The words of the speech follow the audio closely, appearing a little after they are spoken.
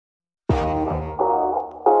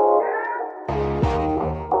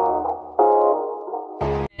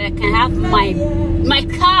I can have my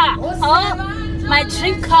car, my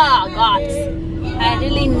dream car, guys. I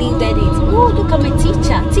really needed it. Oh, look at my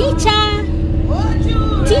teacher.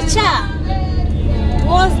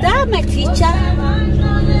 Was that my teacher?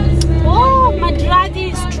 Oh, my driving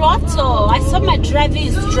instructor. I saw my driving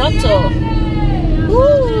instructor.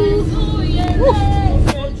 Ooh.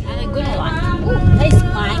 And a good one. Ooh, that's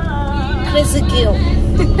my crazy girl.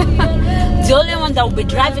 The only one that will be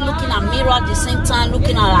driving, looking at mirror at the same time,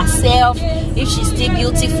 looking at herself, if she's still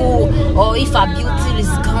beautiful or if her beauty is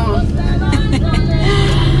gone.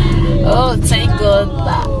 Oh, thank God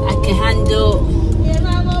that I can handle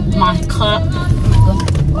my car.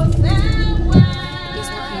 It's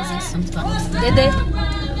not easy sometimes. Dede,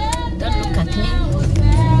 don't look at me.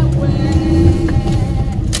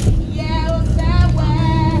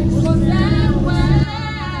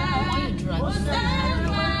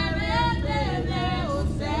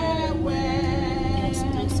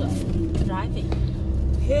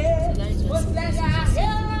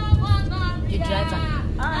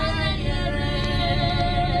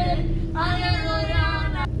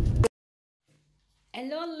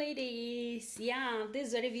 Hello ladies, yeah,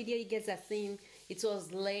 this very video you guys are seeing, it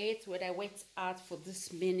was late when I went out for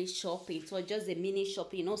this mini shopping. It was just a mini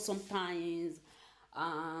shopping, you know. Sometimes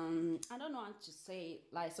I don't know how to say,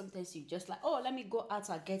 like sometimes you just like, oh, let me go out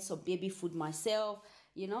and get some baby food myself,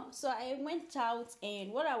 you know. So I went out,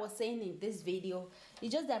 and what I was saying in this video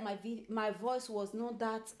is just that my voice was not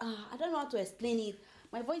that I don't know how to explain it.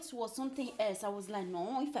 My voice was something else. I was like,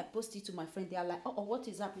 no, if I post it to my friend, they are like, oh, what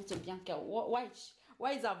is happening to Bianca?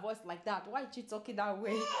 Why is her voice like that? Why is she talking that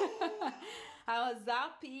way? I was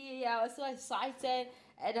happy. I was so excited.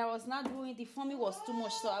 And I was not doing, the filming was too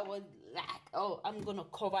much. So I was like, oh, I'm going to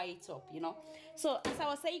cover it up, you know. So as I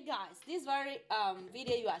was saying, guys, this very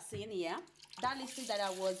video you are seeing here, that lipstick that I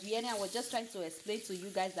was wearing, I was just trying to explain to you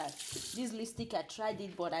guys that this lipstick, I tried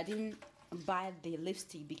it, but I didn't buy the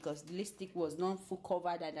lipstick because the lipstick was not full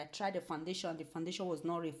covered, and I tried the foundation was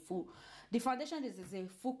not a full. The foundation is a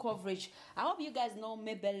full coverage. I hope you guys know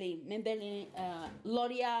Maybelline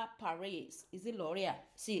L'Oreal Paris. Is it L'Oreal?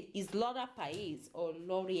 See, it's L'Oreal Paris or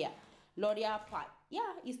L'Oreal Paris.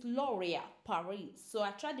 Yeah, it's L'Oreal Paris. So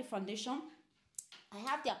I tried the foundation. I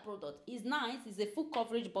have their product. It's nice. It's a full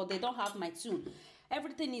coverage, but they don't have my tune.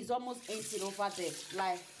 Everything is almost empty over there.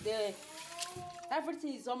 Like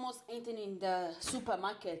everything is almost empty in the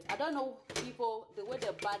supermarket. I don't know people the way they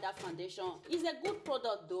buy that foundation. It's a good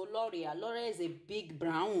product though. L'Oreal is a big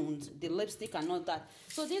brand, the lipstick and all that.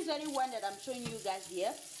 So this very one that I'm showing you guys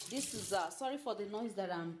here, this is sorry for the noise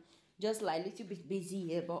that I'm just like a little bit busy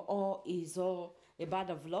here, but all about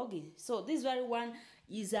the vlogging. So this very one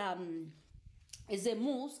is a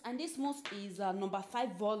mousse, and this mousse is number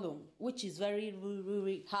 5 volume, which is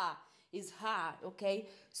really hard. It's hard, okay.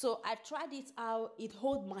 So I tried it out. It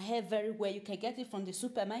holds my hair very well. You can get it from the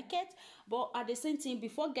supermarket, but at the same time,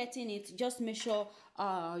 before getting it, just make sure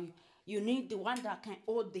you need the one that can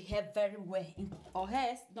hold the hair very well, or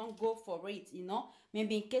else don't go for it, you know.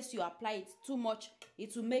 Maybe in case you apply it too much,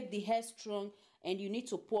 it will make the hair strong, and you need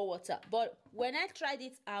to pour water. But when I tried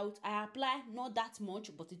it out, I applied not that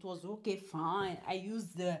much, but it was okay, fine. I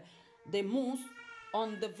used the mousse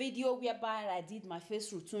on the video whereby I did my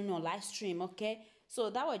face routine on live stream, okay. So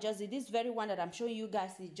that was just it. This very one that I'm showing you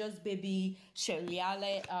guys is just baby Shirley,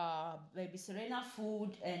 baby Serena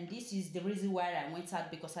food, and this is the reason why I went out,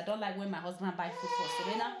 because I don't like when my husband buy food for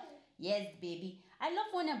Serena. Yes, baby, I love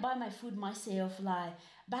when I buy my food myself, like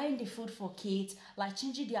buying the food for kids, like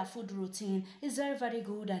changing their food routine is very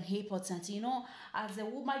good and important, you know. As a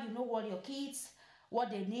woman, you know what your kids, what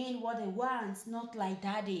they need, what they want, not like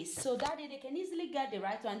daddies. So daddy, they can easily get the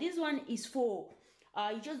right one. This one is for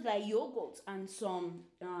just like yogurt and some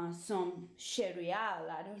cereal.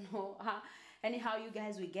 I don't know how, anyhow you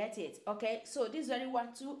guys will get it, okay. So this very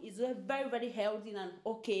one too is very healthy and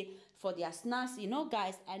okay for their snacks, you know.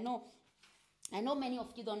 Guys, I know many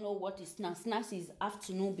of you don't know what is snacks. Snacks is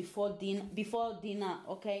afternoon before dinner,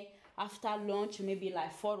 okay. After lunch, maybe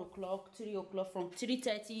like 4 o'clock, 3 o'clock, from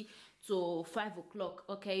 3:30 to 5 o'clock,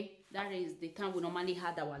 okay. That is the time we normally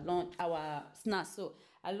had our lunch, our snacks. So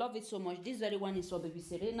I love it so much. This very one is for baby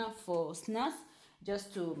Serena for snacks,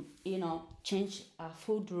 just to, you know, change her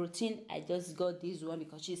food routine. I just got this one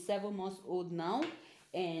because she's 7 months old now,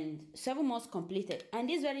 and 7 months completed. And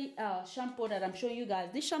this very shampoo that I'm showing you guys,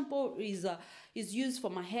 this shampoo is used for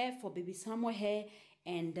my hair, for baby Samuel hair,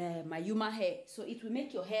 and my Yuma hair. So it will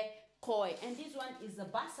make your hair coil. And this one is the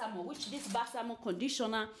balsamo, which this balsamo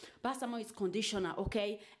conditioner, balsamo is conditioner,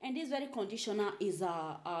 okay. And this very conditioner is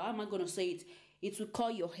how am I gonna say it, it will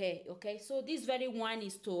curl your hair. Okay, so this very one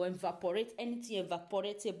is to evaporate anything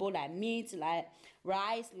evaporatable, like meat, like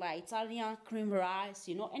rice, like Italian cream rice,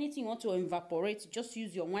 you know, anything you want to evaporate, just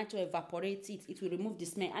use your wine to evaporate it. It will remove the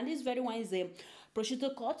smell. And this very one is a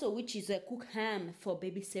prosciutto cotto, which is a cooked ham for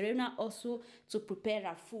baby Serena, also to prepare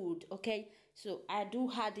her food. Okay, so I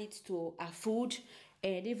do add it to her food,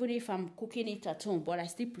 and even if I'm cooking it at home, but I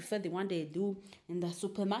still prefer the one they do in the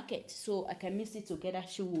supermarket, so I can mix it together.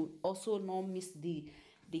 She will also not miss the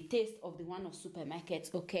taste of the one of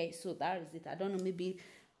supermarket. Okay, so that is it. I don't know, maybe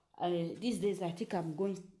these days I think I'm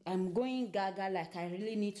going gaga, like I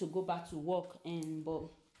really need to go back to work, and but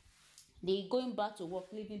they going back to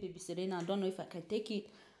work, leaving baby Serena. I don't know if I can take it.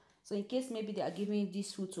 So in case maybe they are giving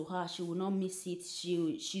this food to her, she will not miss it.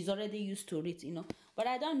 She's already used to it, you know. But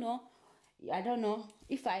I don't know. I don't know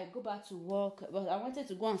if I go back to work. But I wanted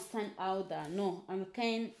to go and stand out that no,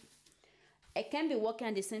 I can be working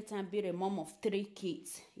at the same time, be a mom of 3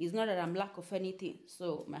 kids. It's not that I'm lack of anything.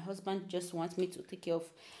 So my husband just wants me to take care of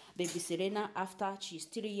baby Serena. After she's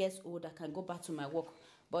 3 years old, I can go back to my work.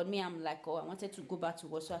 But me, I'm like, oh, I wanted to go back to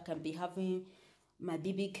work so I can be having my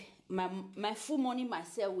my full money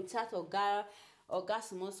myself, without or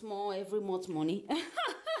small every month money.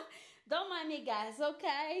 Don't mind me, guys,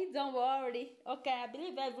 okay? Don't worry. Okay, I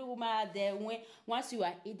believe every woman out there, once you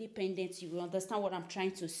are independent, you will understand what I'm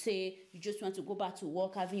trying to say. You just want to go back to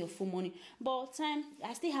work, having your full money. But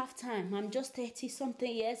I still have time. I'm just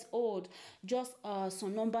 30-something years old. Just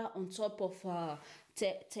some number on top of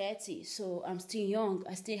 30. So I'm still young.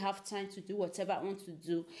 I still have time to do whatever I want to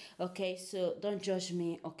do. Okay, so don't judge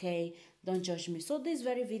me, okay? Don't judge me. So this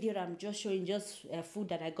very video that I'm just showing, just food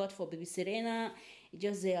that I got for baby Serena,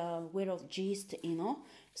 just a way of gist, you know.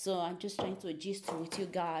 So I'm just trying to gist with you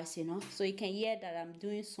guys, you know, so you can hear that I'm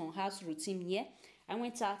doing some house routine here. I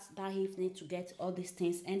went out that evening to get all these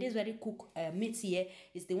things, and this very cooked meat here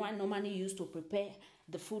is the one normally used to prepare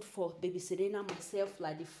the food for baby Serena, myself,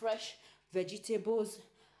 like the fresh vegetables,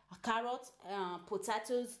 carrots,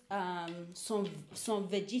 potatoes, some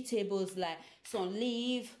vegetables like some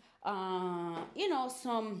leaf, you know,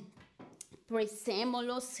 some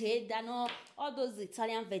prezzemolo, sedano, all those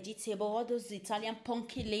Italian vegetables, all those Italian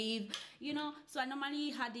pumpkin leaf, you know. So I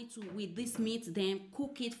normally had it with this meat, then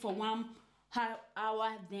cook it for 1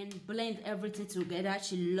 hour, then blend everything together.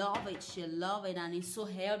 She love it, and it's so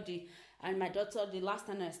healthy. And my daughter, the last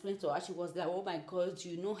time I explained to her, she was like, oh my God,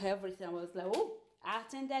 you know everything. I was like, oh, I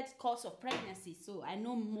attended course of pregnancy, so I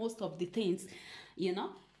know most of the things, you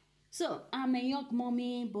know. So I'm a young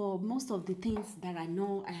mommy, but most of the things that I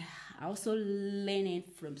know, I also learning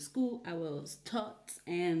from school. I was taught,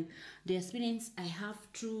 and the experience I have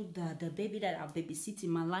through the baby that I babysit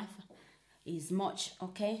in my life is much.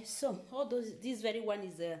 Okay, so all this very one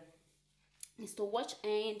is to watch,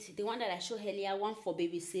 and the one that I showed earlier, one for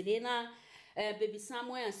baby Serena, baby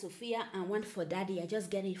Samuel and Sophia, and one for daddy. I just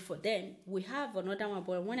get it for them. We have another one,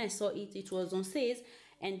 but when I saw it, it was on sale,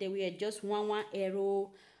 and they were just one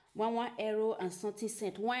euro, one euro and something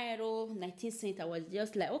cent, 1 euro 19 cent. I was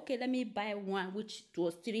just like, okay, let me buy one, which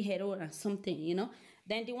was 3 euro and something, you know.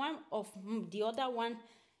 Then the one of the other one,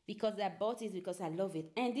 because I bought it because I love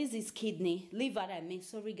it. And this is kidney liver. I mean,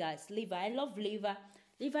 sorry guys, liver. I love liver.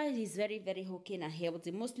 Liver is very, very okay and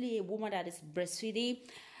healthy. Mostly a woman that is breastfeeding,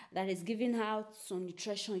 that is giving out some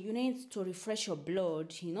nutrition, you need to refresh your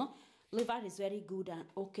blood, you know. Liver is very good and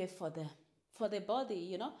okay for the body,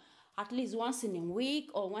 you know. At least once in a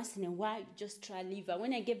week or once in a while, just try liver.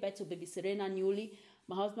 When I gave birth to baby Serena newly,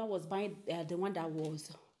 my husband was buying the one that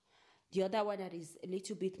was the other one that is a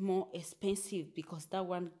little bit more expensive, because that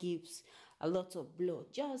one gives a lot of blood.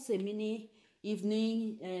 Just a mini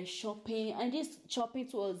evening shopping, and this shopping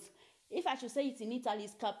was, if I should say it in Italy,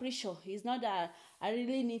 it's capriccio. It's not that I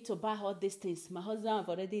really need to buy all these things. My husband have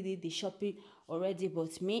already did the shopping already,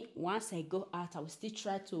 but me, once I go out, I will still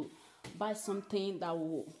try to buy something that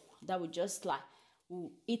will just like,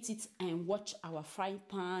 we'll eat it and watch our frying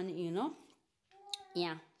pan, you know.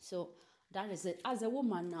 Yeah, so that is it. As a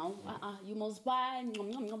woman now, you must buy yum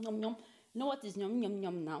yum yum yum yum. You know what is yum yum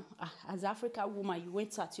yum now? As African woman, you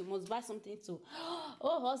went out, you must buy something to.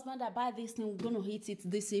 Oh, husband, I buy this thing. We're gonna eat it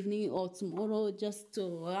this evening or tomorrow, just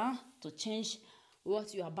to change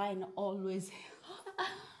what you are buying always.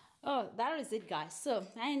 Oh, that is it, guys. So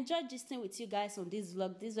I enjoyed this thing with you guys on this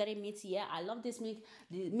vlog. This very meat here. I love this meat.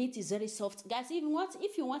 The meat is very soft, guys.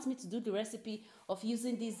 If you want me to do the recipe of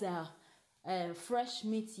using this fresh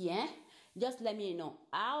meat here, just let me know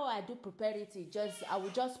how I do prepare it. I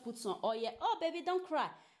will just put some oil. Oh baby, don't cry.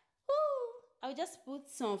 Woo! I will just put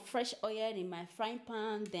some fresh oil in my frying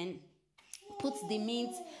pan, then put the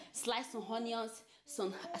meat, slice some onions,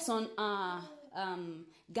 some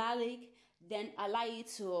garlic, then allow it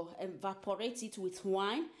to evaporate it with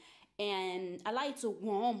wine, and allow it to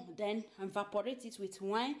warm, then evaporate it with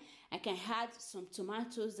wine. I can add some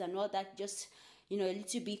tomatoes and all that, just a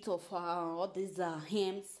little bit of all these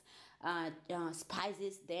hams,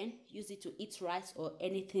 spices, then use it to eat rice or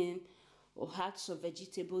anything, or add some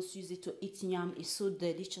vegetables, use it to eat yam. It's so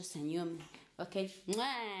delicious and yummy. Okay,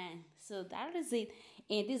 so that is it.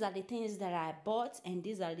 And these are the things that I bought, and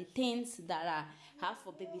these are the things that I have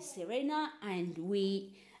for baby Serena, and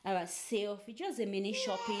we ourselves. We just a mini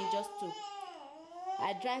shopping, just to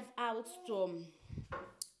I drive out to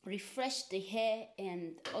refresh the hair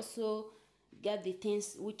and also get the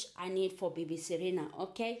things which I need for baby Serena.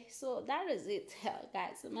 Okay, so that is it,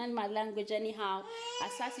 guys. Mind my language anyhow,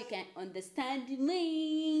 as far as you can understand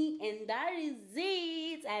me. And that is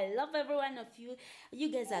it. I love every one of you.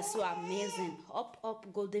 You guys are so amazing. Up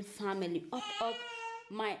golden family, up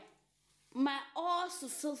my all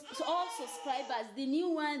subscribers, the new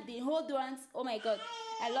ones, the old ones. Oh my god,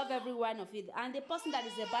 I love every one of you. And the person that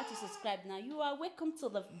is about to subscribe now, you are welcome to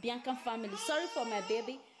the Bianca family. Sorry for my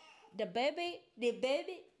baby. The baby,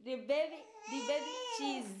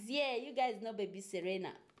 she's here. You guys know baby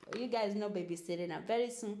Serena. Very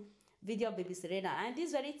soon, video of baby Serena. And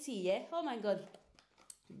this very tea, yeah. Oh my god,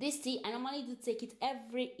 this tea, I normally do take it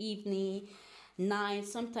every evening, night.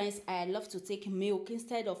 Sometimes I love to take milk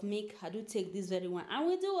instead of milk. I do take this very one, and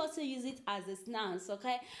we do also use it as a snack.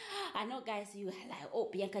 Okay, I know, guys, you are like, oh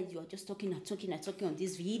Bianca, you are just talking on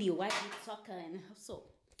this video. Why are you talking? So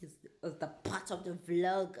it's the part of the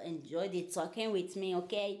vlog. Enjoy the talking with me.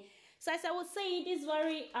 Okay, so as I was saying, this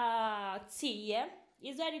very tea, yeah,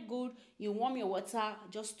 it's very good. You warm your water,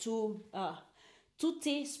 just 2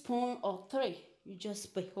 teaspoons or 3. You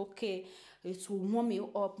just put, okay, it will warm you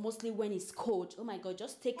up, mostly when it's cold. Oh my god,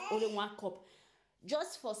 just take only 1 cup,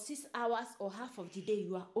 just for 6 hours or half of the day.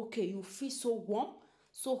 You are okay. You feel so warm,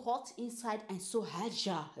 so hot inside, and so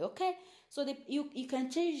agile. Okay, so you can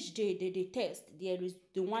change the taste. There is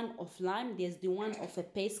the one of lime, there's the one of a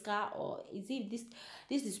pesca, or is it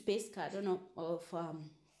this is pesca, I don't know, of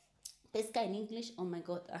pesca in English. Oh my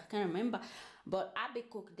god, I can't remember. But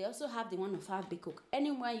Abicook, they also have the one of Abicook.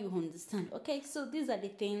 Anywhere you understand. Okay, so these are the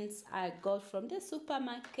things I got from the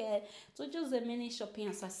supermarket. So just a mini shopping,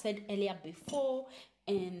 as I said earlier before.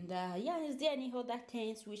 And yeah, is there any other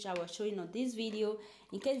things which I was showing on this video?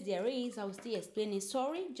 In case there is, I will still explain it.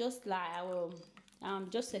 Sorry, just like I will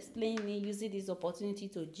just explaining, using this opportunity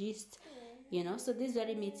to gist. So this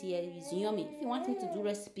very meat here is yummy. If you want me to do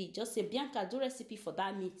recipe, just say, Bianca, do recipe for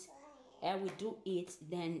that meat. I will do it,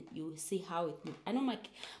 then you will see how it looks. I know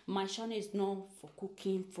my channel is known for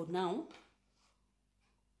cooking for now,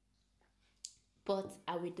 but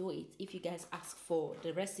I will do it if you guys ask for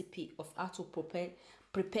the recipe of how to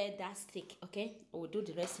prepare that steak. Okay, I will do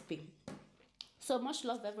the recipe. So much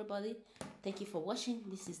love, everybody. Thank you for watching.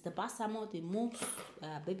 This is the balsamo, the mousse,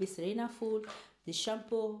 baby Serena food, the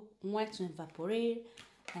shampoo, wine to evaporate,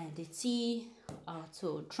 and the tea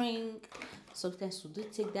to drink. Sometimes we do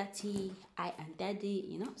take that tea, I and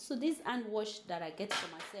daddy, So this hand wash that I get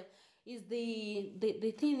for myself is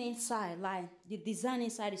the thing inside, like the design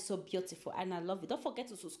inside is so beautiful, and I love it. Don't forget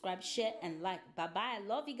to subscribe, share, and like. Bye bye. I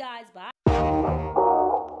love you guys. Bye.